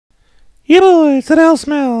Yeah, boy, it's an L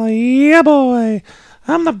smell. Yeah, boy.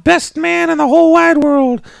 I'm the best man in the whole wide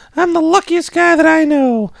world. I'm the luckiest guy that I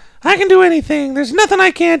know. I can do anything. There's nothing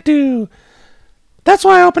I can't do. That's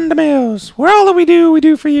why I opened DeMaio's. Where all that we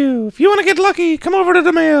do for you. If you want to get lucky, come over to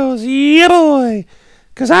DeMaio's. Yeah, boy.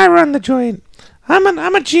 'Cause I run the joint.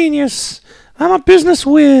 I'm a genius. I'm a business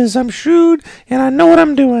whiz. I'm shrewd, and I know what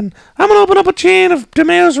I'm doing. I'm going to open up a chain of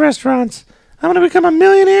DeMaio's restaurants. I'm going to become a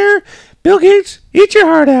millionaire. Bill Gates, eat your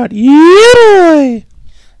heart out. Yeah, boy.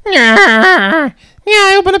 Yeah,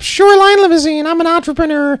 I opened up Shoreline Limousine. I'm an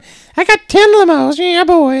entrepreneur. I got 10 limos. Yeah,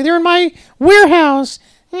 boy. They're in my warehouse.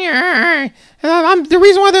 Yeah. The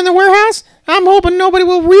reason why they're in the warehouse, I'm hoping nobody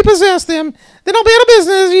will repossess them. Then I'll be out of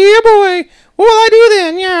business. Yeah, boy. What will I do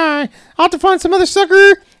then? Yeah. I'll have to find some other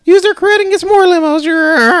sucker, use their credit, and get some more limos.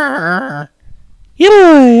 Yeah. Yeah,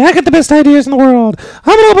 boy, I got the best ideas in the world.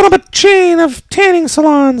 I'm going to open up a chain of tanning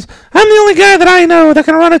salons. I'm the only guy that I know that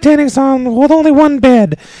can run a tanning salon with only one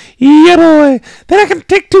bed. Yeah, boy. Then I can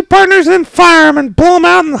take two partners and then fire them and blow them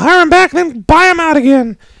out and hire them back and then buy them out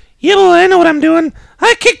again. Yeah, boy, I know what I'm doing.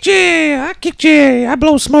 I kick Jay. I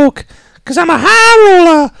blow smoke. 'Cause I'm a high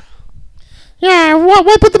roller. Yeah,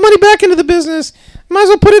 why put the money back into the business? Might as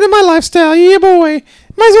well put it in my lifestyle. Yeah, boy.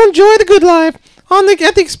 Might as well enjoy the good life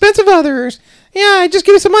at the expense of others. Yeah, just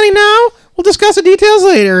give me some money now. We'll discuss the details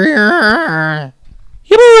later. Yeah,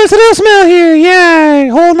 boy, it's an ill smell here. Yeah,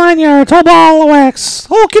 whole 9 yards, whole ball of wax,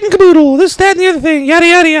 whole kit and caboodle, this, that, and the other thing. Yada,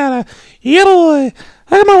 yada, yada. Yeah, boy.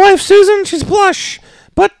 I got my wife, Susan. She's plush.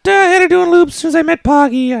 But I had her doing loops as soon as I met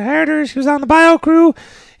Poggy. I hired her. She was on the bio crew.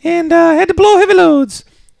 And had to blow heavy loads.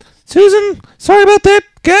 Susan, sorry about that.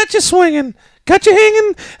 Got you swinging. Got you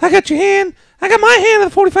hanging. I got your hand. I got my hand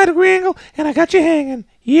at a 45-degree angle. And I got you hanging.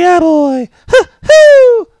 Yeah, boy.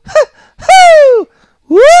 Ha-hoo! Ha-hoo!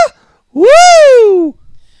 Woo! Woo!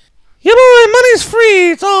 Yeah, boy, money's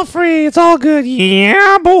free. It's all free. It's all good.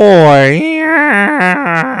 Yeah, boy.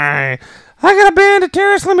 Yeah. I got a band of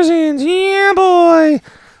terrace limousines. Yeah, boy.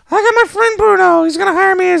 I got my friend Bruno. He's going to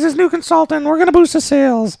hire me as his new consultant. We're going to boost the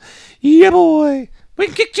sales. Yeah, boy. We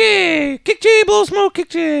can kick Jay. Kick Jay, blow smoke,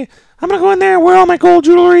 kick Jay. I'm going to go in there and wear all my gold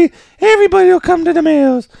jewelry. Everybody will come to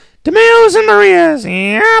DeMaio's. DeMaio's and Maria's.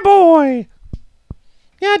 Yeah, boy.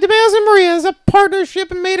 Yeah, DeMaio's and Maria's, a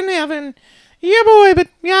partnership made in heaven. Yeah, boy, but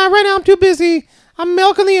yeah, right now I'm too busy. I'm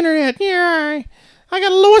milking the internet. Yeah, I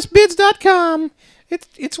got lowestbids.com.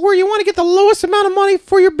 It's where you want to get the lowest amount of money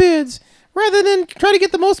for your bids. Rather than try to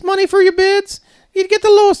get the most money for your bids, you'd get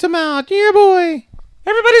the lowest amount. Yeah, boy.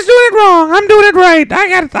 Everybody's doing it wrong. I'm doing it right. I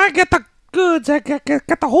got the goods. I got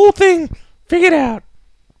the whole thing figured out.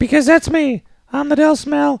 Because that's me. I'm the Del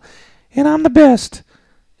Smell, and I'm the best.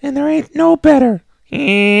 And there ain't no better.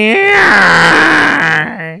 Yeah.